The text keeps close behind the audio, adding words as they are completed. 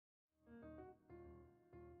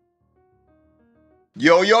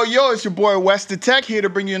Yo, yo, yo, it's your boy WesTheTech here to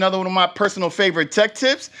bring you another one of my personal favorite tech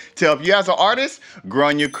tips to help you as an artist grow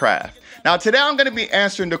in your craft. Now, today I'm going to be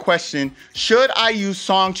answering the question, should I use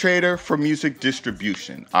Songtradr for music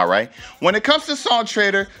distribution? All right. When it comes to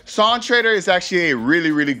Songtradr, Songtradr is actually a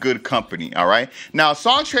really good company. All right. Now,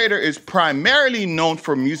 Songtradr is primarily known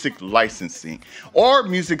for music licensing or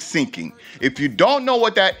music syncing. If you don't know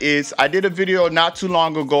what that is, I did a video not too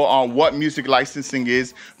long ago on what music licensing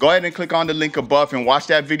is. Go ahead and click on the link above and watch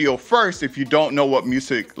that video first if you don't know what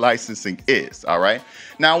music licensing is. All right.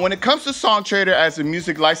 Now, when it comes to Songtradr as a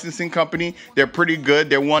music licensing company, they're pretty good.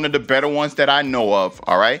 They're one of the better ones that I know of.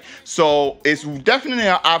 All right. So it's definitely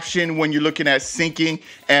an option when you're looking at syncing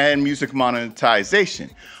and music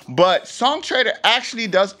monetization. But Songtradr actually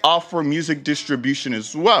does offer music distribution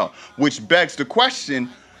as well, which begs the question,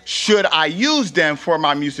 should I use them for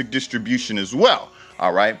my music distribution as well?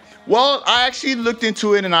 All right. Well, I actually looked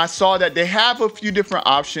into it and I saw that they have a few different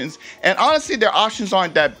options. And honestly, their options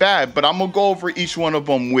aren't that bad, but I'm going to go over each one of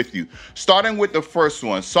them with you. Starting with the first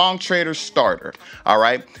one, Songtradr Starter. All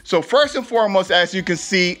right. So first and foremost, as you can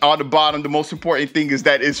see on the bottom, the most important thing is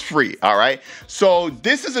that it's free. All right. So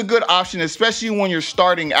this is a good option, especially when you're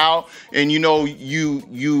starting out and, you know,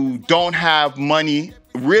 you don't have money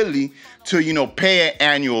really to, you know, pay an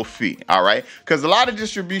annual fee. All right. Because a lot of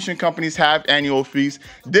distribution companies have annual fees.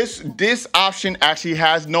 This option actually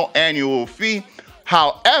has no annual fee.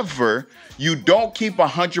 However, you don't keep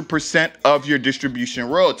 100% of your distribution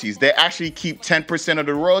royalties. They actually keep 10% of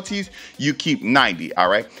the royalties. You keep 90. All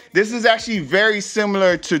right. This is actually very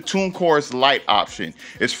similar to TuneCore's Lite option.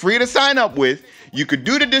 It's free to sign up with. You could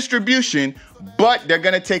do the distribution, but they're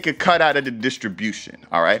going to take a cut out of the distribution.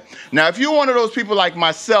 All right. Now, if you're one of those people like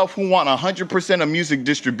myself who want 100% of music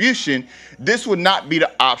distribution, this would not be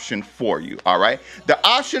the option for you. All right. The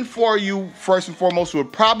option for you, first and foremost,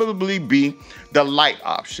 would probably be the Lite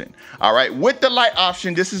option. All right. With the Lite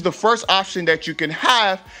option, this is the first option that you can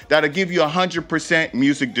have that'll give you 100%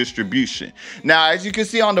 music distribution. Now, as you can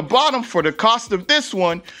see on the bottom, for the cost of this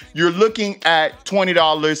one, you're looking at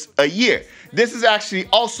 $20 a year. This is actually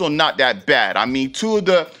also not that bad. I mean, two of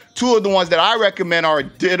the ones that I recommend are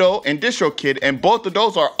Ditto and DistroKid, and both of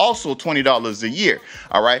those are also $20 a year.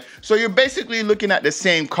 All right. So you're basically looking at the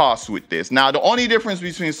same cost with this. Now, the only difference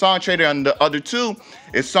between Songtradr and the other two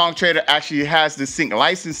is Songtradr actually has the sync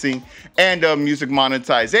licensing and music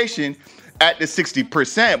monetization at the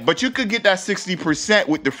 60%, but you could get that 60%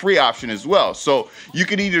 with the free option as well. So you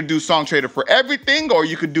could either do Songtradr for everything, or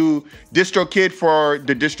you could do DistroKid for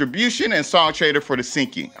the distribution and Songtradr for the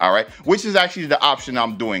syncing. All right, which is actually the option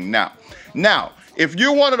I'm doing now. Now, if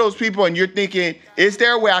you're one of those people and you're thinking, is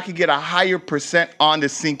there a way I could get a higher percent on the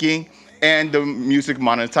syncing and the music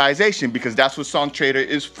monetization, because that's what Songtradr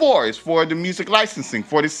is for. It's for the music licensing,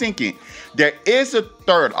 for the syncing. There is a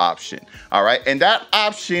third option, all right? And that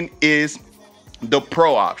option is the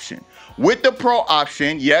Pro option. With the Pro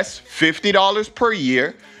option, yes, $50 per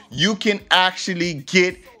year, you can actually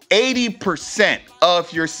get 80%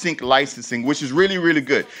 of your sync licensing, which is really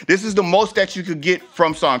good. This is the most that you could get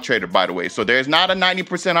from Songtradr, by the way. So there's not a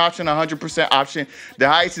 90% option, 100% option. The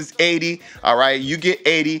highest is 80, all right? You get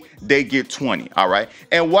 80, they get 20, all right?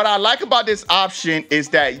 And what I like about this option is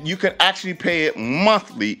that you can actually pay it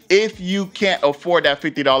monthly if you can't afford that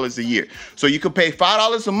 $50 a year. So you could pay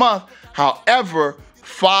 $5 a month. However,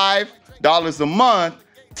 $5 a month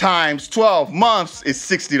times 12 months is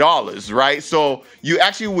 $60, right? So you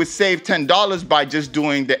actually would save $10 by just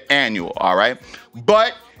doing the annual, all right?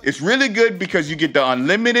 But it's really good because you get the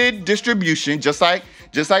unlimited distribution, just like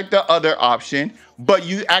the other option, but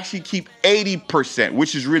you actually keep 80%,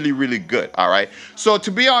 which is really good, all right? So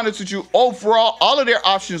to be honest with you, overall, all of their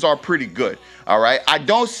options are pretty good, all right? I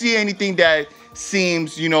don't see anything that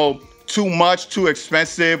seems, you know, too much, too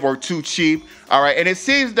expensive, or too cheap. All right. And it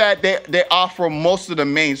seems that they offer most of the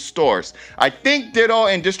main stores. I think Ditto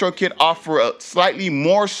and DistroKid offer slightly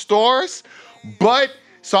more stores, but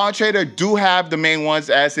Songtradr do have the main ones,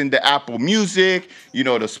 as in the Apple Music, you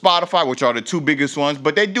know, the Spotify, which are the two biggest ones,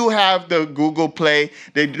 but they do have the Google Play,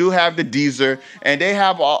 they do have the Deezer, and they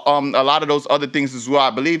have a lot of those other things as well.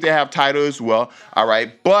 I believe they have Tidal as well. All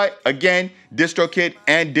right. But again, DistroKid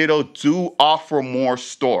and Ditto do offer more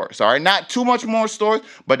stores. All right. Not too much more stores,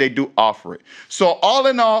 but they do offer it. So all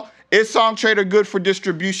in all, is Songtradr good for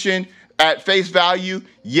distribution? At face value,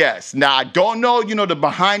 yes. Now, I don't know, you know, the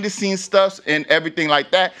behind the scenes stuff and everything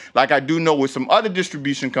like that, like I do know with some other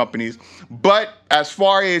distribution companies. But as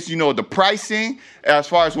far as, you know, the pricing, as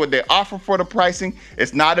far as what they offer for the pricing,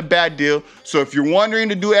 it's not a bad deal. So if you're wondering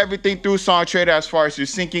to do everything through Songtradr as far as your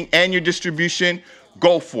syncing and your distribution,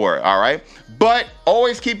 go for it, all right? But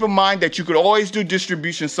always keep in mind that you could always do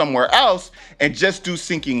distribution somewhere else and just do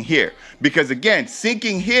syncing here. Because again,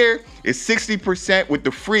 syncing here is 60% with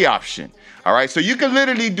the free option, all right? So you can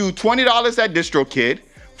literally do $20 at DistroKid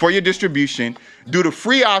for your distribution, do the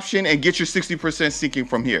free option and get your 60% syncing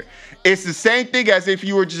from here. It's the same thing as if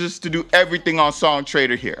you were just to do everything on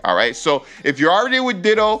Songtradr here, all right? So if you're already with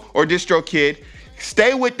Ditto or DistroKid,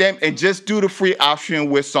 stay with them and just do the free option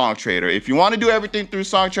with Songtradr. If you want to do everything through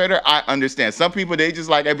Songtradr, I understand. Some people, they just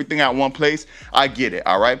like everything at one place. I get it,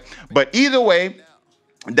 all right? But either way,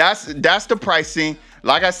 that's the pricing.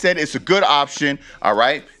 Like I said, it's a good option, all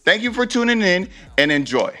right? Thank you for tuning in and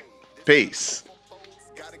enjoy. Peace.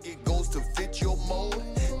 Gotta get goals to fit your mold.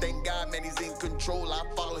 Thank God, man, he's in control. I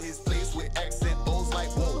follow his place with accent O's like,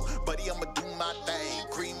 whoa, buddy, I'ma do my thing.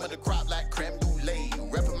 Cream of the crop like creme brulee.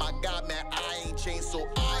 Reppin' my God, man, I ain't changed, so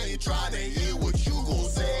I ain't trying to